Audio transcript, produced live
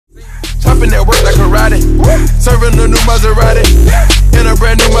Popping that work like karate. Serving a new Maserati. In a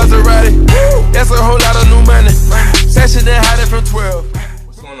brand new Maserati. That's a whole lot of new money. Session and hiding from 12.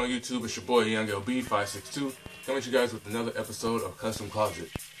 What's going on YouTube? It's your boy Young LB562 coming to you guys with another episode of Custom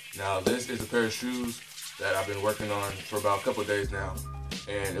Closet. Now this is a pair of shoes that I've been working on for about a couple of days now,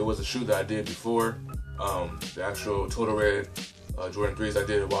 and it was a shoe that I did before. The actual Total Red Jordan 3s I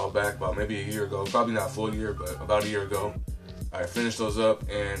did a while back, about maybe a year ago. Probably not a full year, but about a year ago. I finished those up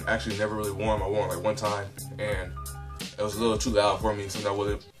and actually never really wore them. I wore them like one time, and it was a little too loud for me, something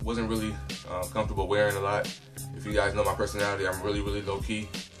I wasn't really comfortable wearing a lot. If you guys know my personality, I'm really low key.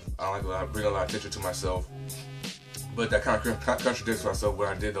 I don't like bring a lot of attention to myself. But that kind of contradicts myself when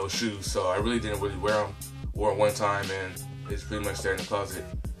I did those shoes, so I really didn't really wear them. Wore them one time and it's pretty much stayed in the closet.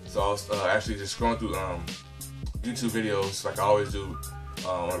 So I was actually just scrolling through YouTube videos like I always do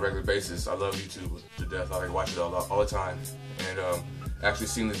on a regular basis. I love YouTube to death. I like watch it all the time. And actually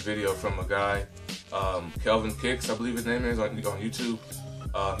seen this video from a guy, Kelvin Kicks, I believe his name is, on YouTube.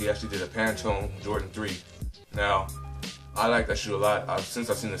 He actually did a Pantone Jordan 3. Now, I like that shoe a lot.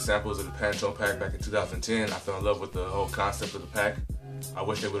 Since I've seen the samples of the Pantone pack back in 2010, I fell in love with the whole concept of the pack. I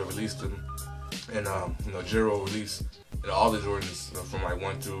wish they would have released them in general release, all the Jordans from like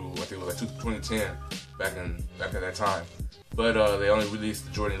 1 through, I think it was like 2010 back at that time. But they only released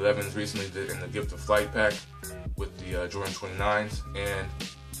the Jordan 11s recently in the Gift of Flight pack with the Jordan 29s, and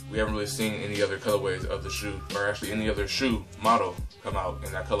we haven't really seen any other colorways of the shoe, or actually any other shoe model come out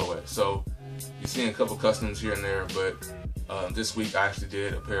in that colorway. So you've seen a couple customs here and there, but this week I actually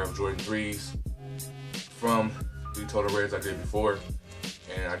did a pair of Jordan 3s from the Total Reds I did before,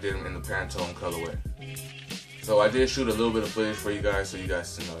 and I did them in the Pantone colorway. So I did shoot a little bit of footage for you guys so you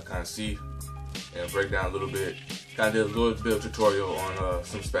guys can kind of see and break down a little bit. Kind of did a little bit of tutorial on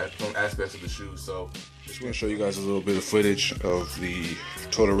some aspects of the shoe. So just going to show you guys a little bit of footage of the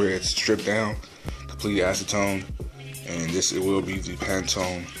Total Red stripped down, completely acetone, and it will be the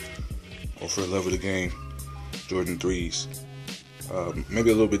Pantone, or for the love of the game, Jordan 3s.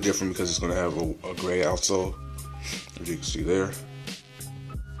 Maybe a little bit different because it's going to have a gray outsole, as you can see there.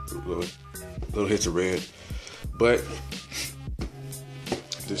 Little hits of red, but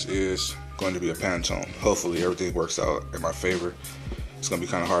this is going to be a Pantone. Hopefully everything works out in my favor. It's going to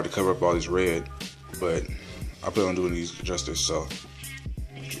be kind of hard to cover up all this red, but I plan on doing these justice, so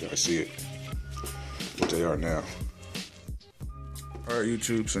you guys see it, what they are now. Alright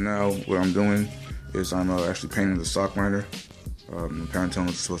YouTube, so now what I'm doing is I'm actually painting the sock liner. The Pantone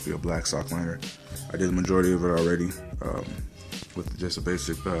is supposed to be a black sock liner. I did the majority of it already with just a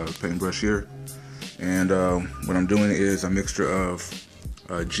basic paintbrush here. And what I'm doing is a mixture of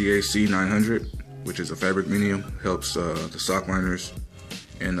GAC 900, which is a fabric medium, helps the sock liners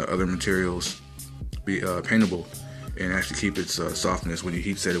and the other materials be paintable and actually keep its softness when you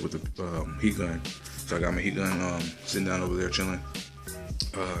heat set it with the heat gun. So I got my heat gun sitting down over there chilling.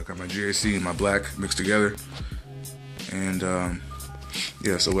 Got my GAC and my black mixed together, and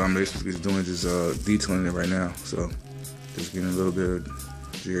yeah, so what I'm basically doing is detailing it right now. So just getting a little bit of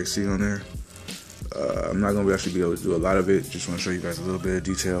GAC on there. I'm not going to actually be able to do a lot of it. Just want to show you guys a little bit of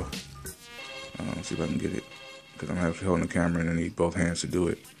detail. See if I can get it, because I'm actually holding the camera and I need both hands to do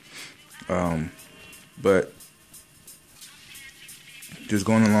it. But just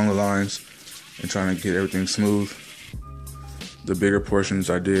going along the lines and trying to get everything smooth. The bigger portions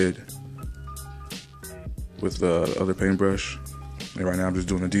I did with the other paintbrush, and right now I'm just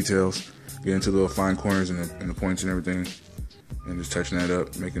doing the details, getting to the little fine corners and the points and everything, and just touching that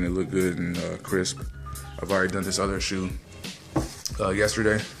up, making it look good and crisp. I've already done this other shoe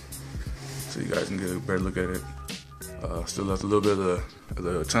yesterday, so you guys can get a better look at it. Still left a little bit of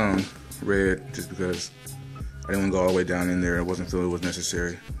the tongue red, just because I didn't want to go all the way down in there. I wasn't feeling it was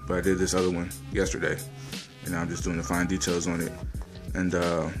necessary, but I did this other one yesterday, and now I'm just doing the fine details on it. And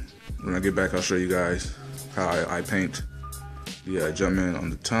when I get back, I'll show you guys how I paint the Jumpman on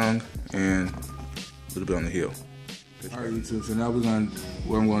the tongue and a little bit on the heel. Alright YouTube, so now I'm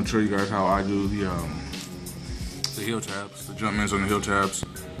going to show you guys how I do the heel tabs, the Jumpmans on the heel tabs,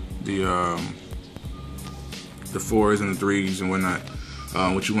 the 4s and the 3s and whatnot.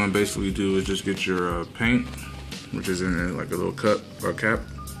 What you want to basically do is just get your paint, which is in like a little cup or cap.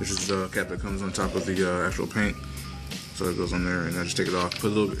 This is the cap that comes on top of the actual paint. So it goes on there, and I just take it off.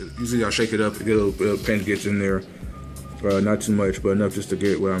 Put a little bit, usually I'll shake it up to get a little bit of paint gets in there. Not too much, but enough just to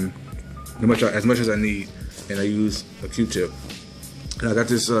get what as much as I need. And I use a Q-tip. And I got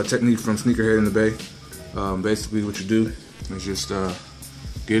this technique from Sneakerhead in the Bay. Basically what you do is just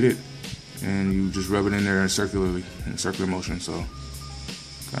get it, and you just rub it in there circularly, in circular motion. So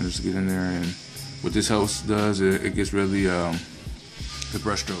kind of just get in there, and what this does, it gets rid of the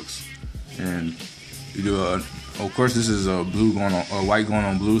brush strokes. And you do of course this is a blue going on, white going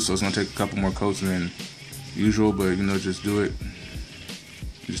on blue, so it's gonna take a couple more coats than usual, but you know, just do it.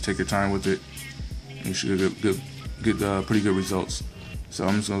 Just take your time with it. And you should get pretty good results. So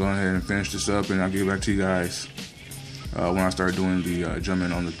I'm just gonna go ahead and finish this up, and I'll get back to you guys when I start doing the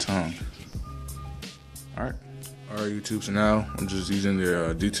jumping on the tongue. Alright, YouTube, so now I'm just using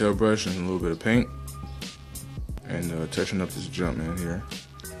the detail brush and a little bit of paint and touching up this jump man here.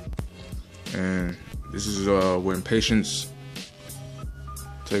 And this is when patience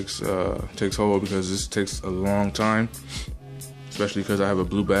takes hold, because this takes a long time, especially because I have a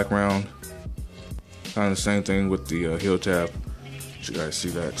blue background. Kind of the same thing with the heel tab. You guys see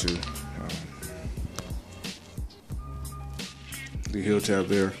that too. The heel tab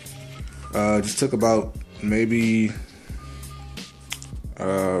there. Just took about maybe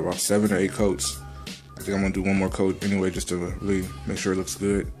about 7 or 8 coats. I think I'm gonna do one more coat anyway, just to really make sure it looks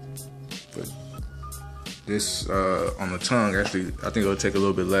good. But this on the tongue, actually, I think it'll take a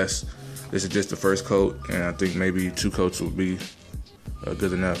little bit less. This is just the first coat, and I think maybe 2 coats will be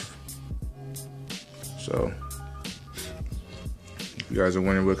good enough. So, if you guys are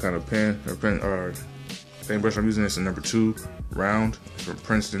wondering what kind of pen or paintbrush I'm using, it's a number 2 round. It's from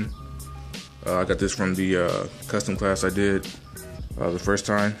Princeton. I got this from the custom class I did the first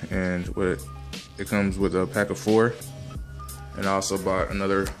time, and it comes with a pack of 4. And I also bought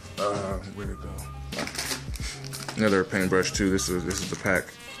another where'd it go? Another paintbrush too. This is the pack.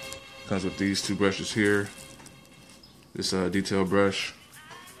 Comes with these 2 brushes here. This detail brush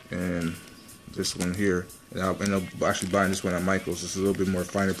and this one here. And I'll end up actually buying this one at Michael's. It's a little bit more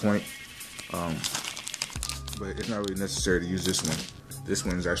finer point, but it's not really necessary to use this one. This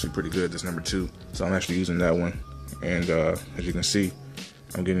one is actually pretty good. This number 2. So I'm actually using that one. And as you can see,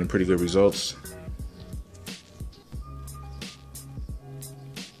 I'm getting pretty good results.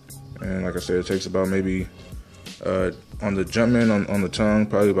 And like I said, it takes about maybe on the Jumpman on the tongue,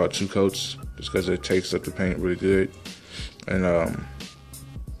 probably about 2 coats, just because it takes up the paint really good. And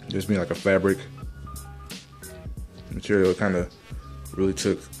just being like a fabric material, kind of really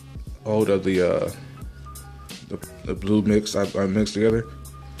took hold of the blue mix I mixed together.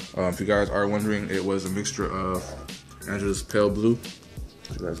 If you guys are wondering, it was a mixture of Angela's Pale Blue.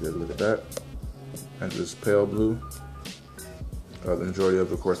 You guys get a look at that. Angela's Pale Blue. The majority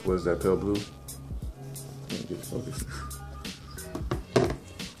of course, was that pale blue. Let me get focused.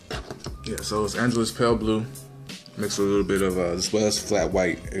 Yeah, so it's Angela's Pale Blue mixed with a little bit of this was flat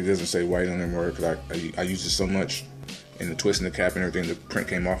white. It doesn't say white on anymore because I use it so much in the twist and the cap and everything. The print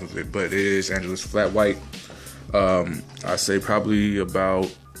came off of it, but it is Angela's flat white. I say probably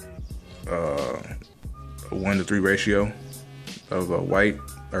about a 1 to 3 ratio of white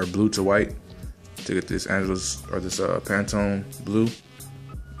or blue to white to get this Angela's or this Pantone blue.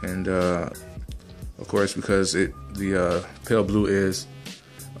 And of course, because the pale blue is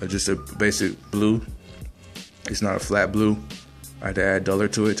just a basic blue, it's not a flat blue, I had to add duller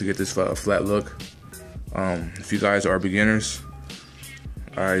to it to get this flat look. If you guys are beginners,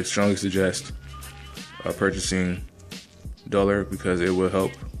 I strongly suggest purchasing duller, because it will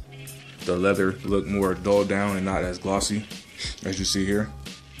help the leather look more dulled down and not as glossy as you see here.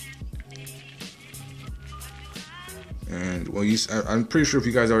 And well, I'm pretty sure if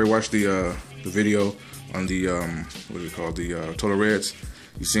you guys already watched the video on the what do you call the Total Reds,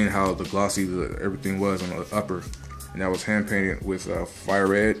 you've seen how the glossy everything was on the upper, and that was hand painted with fire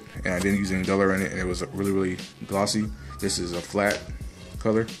red, and I didn't use any duller in it, and it was really glossy. This is a flat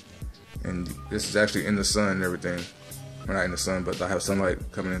color, and this is actually in the sun and everything. Well, not in the sun, but I have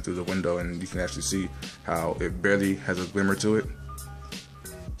sunlight coming in through the window, and you can actually see how it barely has a glimmer to it.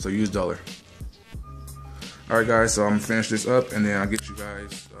 So use duller. Alright guys, so I'm gonna finish this up, and then I'll get you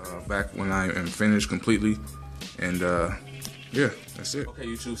guys back when I am finished completely. And yeah, that's it. Okay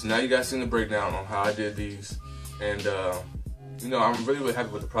YouTube, so now you guys seen the breakdown on how I did these. And you know, I'm really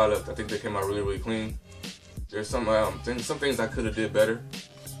happy with the product. I think they came out really clean. There's some things I could have did better,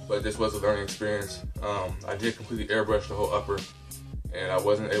 but this was a learning experience. I did completely airbrush the whole upper, and I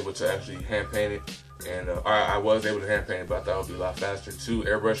wasn't able to actually hand paint it. And I was able to hand paint it, but I thought it would be a lot faster to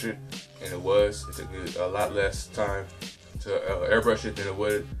airbrush it, and it was. It took me a lot less time to airbrush it than it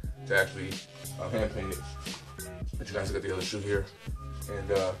would to actually hand paint it. But you guys look at the other shoe here,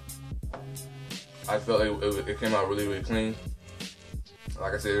 and I felt it came out really clean.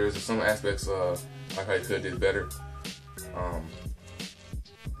 Like I said, there's some aspects I probably could have did better,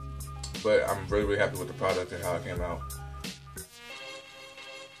 but I'm really happy with the product and how it came out.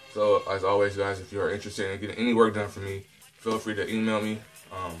 So as always guys, if you are interested in getting any work done for me, feel free to email me,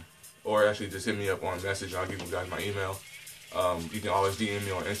 or actually just hit me up on message. I'll give you guys my email. You can always DM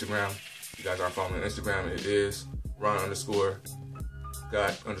me on Instagram. you guys aren't following me on Instagram, it is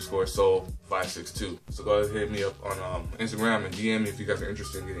Ron_got_soul562. So go ahead and hit me up on Instagram and DM me if you guys are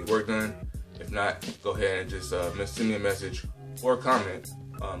interested in getting work done. If not, go ahead and just send me a message or a comment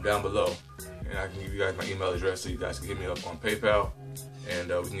down below, and I can give you guys my email address so you guys can hit me up on PayPal, and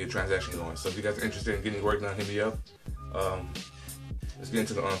we can get a transaction going. So if you guys are interested in getting work done, hit me up. Let's get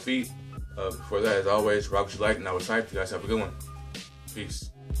into the on feet. Before that, as always, rock what you like, and I was hyped. You guys have a good one. Peace.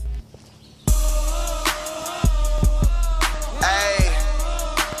 Hey,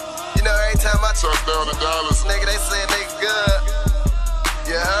 you know every time I touch down the dollars, nigga, they say nigga good.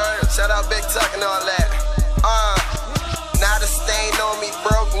 You heard? Shout out Big Tuck and all that. Not a stain on me,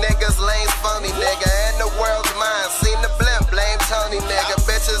 broke niggas, lanes phony, nigga. And the world's mine, seen the blimp, blame Tony, nigga.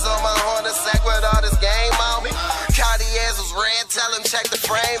 Bitches on my horn and sack with all this game on me. Cartiers was red, tell him check the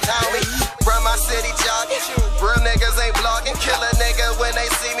frames, homie. Run my city jogging, real niggas ain't blogging. Kill a nigga when they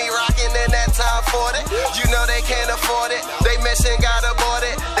see me rocking in that time 40. You know they can't afford it, they mission got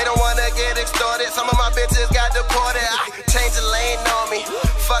aborted. They don't wanna get extorted, some of my bitches got deported. I change the lane on me,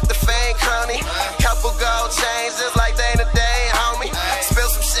 fuck the fame crony. Couple gold chains just like they in a day, homie. Spill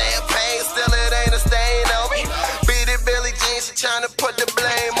some champagne, still it ain't a stain on me. Beat it Billie Jean, she tryna put the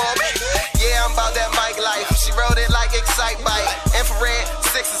blame on me. Yeah, I'm about that mic life, she wrote it like Excite Bike. Infrared,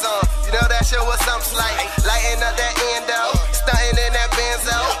 sixes on, you know that shit was something slight. Lighting up that endo, stunting in that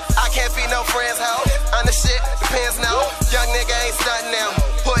benzo. I can't be no friends, ho. On the shit, depends, no. Young nigga ain't stunting now,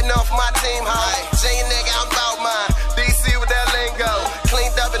 putting off my team, ho. J nigga, I'm about mine. DC with that lingo,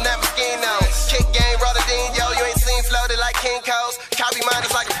 cleaned up in that Moschino. Kick game, Rodadino, you ain't seen floated like King Coast. Copy mine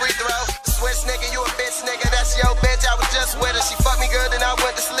is like a free throw. Switch nigga, you a bitch nigga, that's your bitch. I was just with her, she fucked me good, then I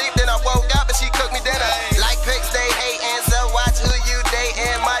went to sleep. Then I woke up and she cooked me dinner. Like pics, they hatin', so watch who you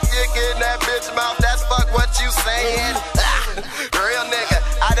datin'. My dick in that bitch mouth, that's fuck what you sayin'. Real nigga,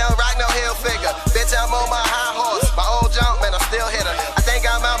 I don't rock no hill figure. Bitch, I'm on my high horse, my old junk, man, I still hit her. I think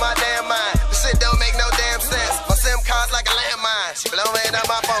I'm out my damn mind, this shit don't make no damn sense. My SIM card's like a landmine, she blowin' up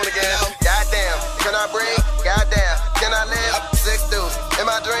my phone again. Goddamn, can I breathe? Goddamn, can I live? 6 dudes in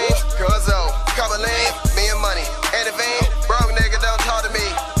my dreams, cause